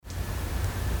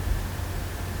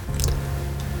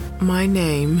My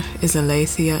name is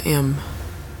Alethea M.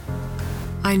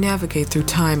 I navigate through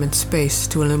time and space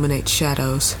to illuminate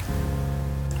shadows.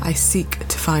 I seek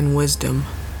to find wisdom.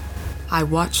 I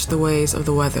watch the ways of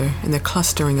the weather and the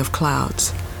clustering of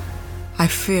clouds. I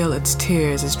feel its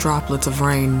tears as droplets of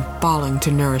rain falling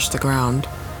to nourish the ground.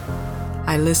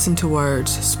 I listen to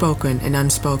words spoken and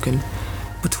unspoken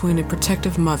between a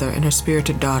protective mother and her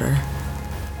spirited daughter.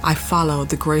 I follow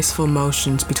the graceful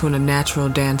motions between a natural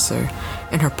dancer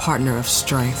and her partner of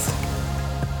strength.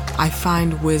 I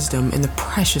find wisdom in the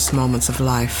precious moments of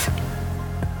life.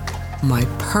 My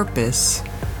purpose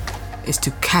is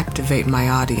to captivate my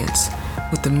audience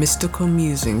with the mystical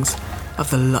musings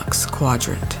of the Lux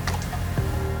Quadrant.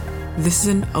 This is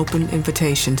an open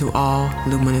invitation to all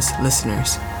luminous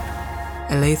listeners.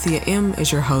 Alethea M.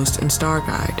 is your host and star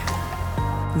guide.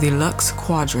 The Lux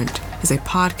Quadrant is a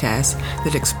podcast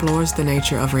that explores the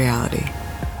nature of reality.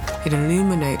 It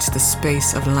illuminates the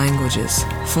space of languages,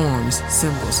 forms,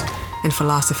 symbols, and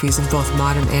philosophies in both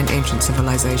modern and ancient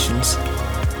civilizations.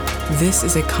 This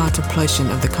is a contemplation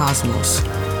of the cosmos.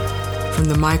 From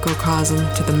the microcosm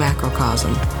to the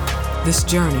macrocosm, this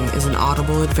journey is an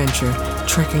audible adventure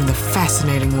trekking the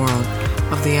fascinating world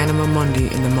of the anima mundi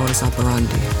and the modus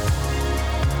operandi.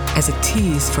 As a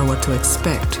tease for what to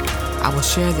expect, I will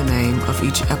share the name of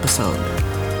each episode.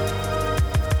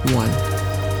 1.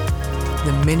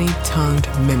 The Many-Tongued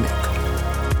Mimic.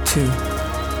 2.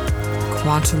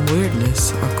 Quantum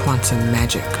Weirdness or Quantum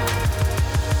Magic.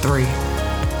 3.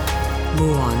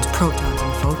 Muons, Protons,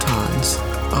 and Photons.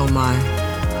 Oh my.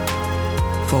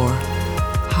 4.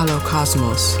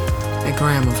 Holocosmos, a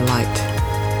gram of light.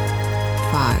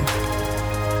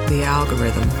 5. The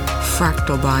Algorithm,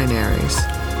 Fractal Binaries.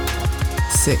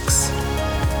 6.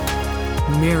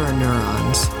 Mirror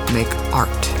neurons make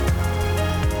art.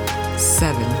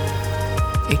 7.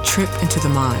 A trip into the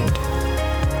mind.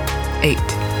 8.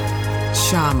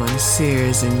 Shamans,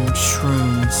 seers, and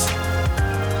shrooms.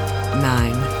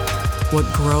 9.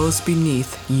 What grows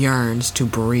beneath yearns to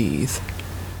breathe.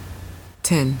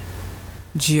 10.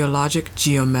 Geologic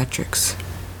geometrics.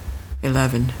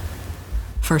 11.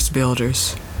 First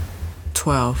builders.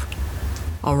 12.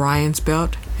 Orion's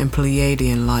belt and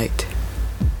Pleiadian light.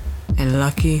 And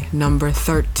lucky number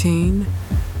 13,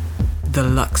 the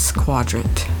Lux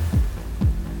Quadrant.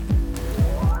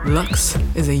 Lux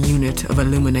is a unit of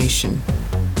illumination.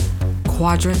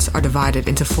 Quadrants are divided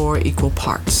into 4 equal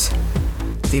parts.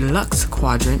 The Lux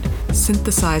Quadrant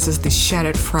synthesizes the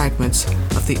shattered fragments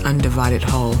of the undivided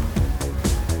whole.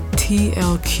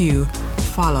 TLQ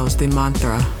follows the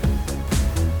mantra.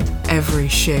 Every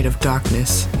shade of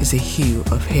darkness is a hue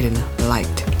of hidden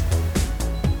light.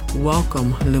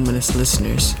 Welcome, luminous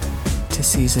listeners, to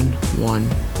Season 1.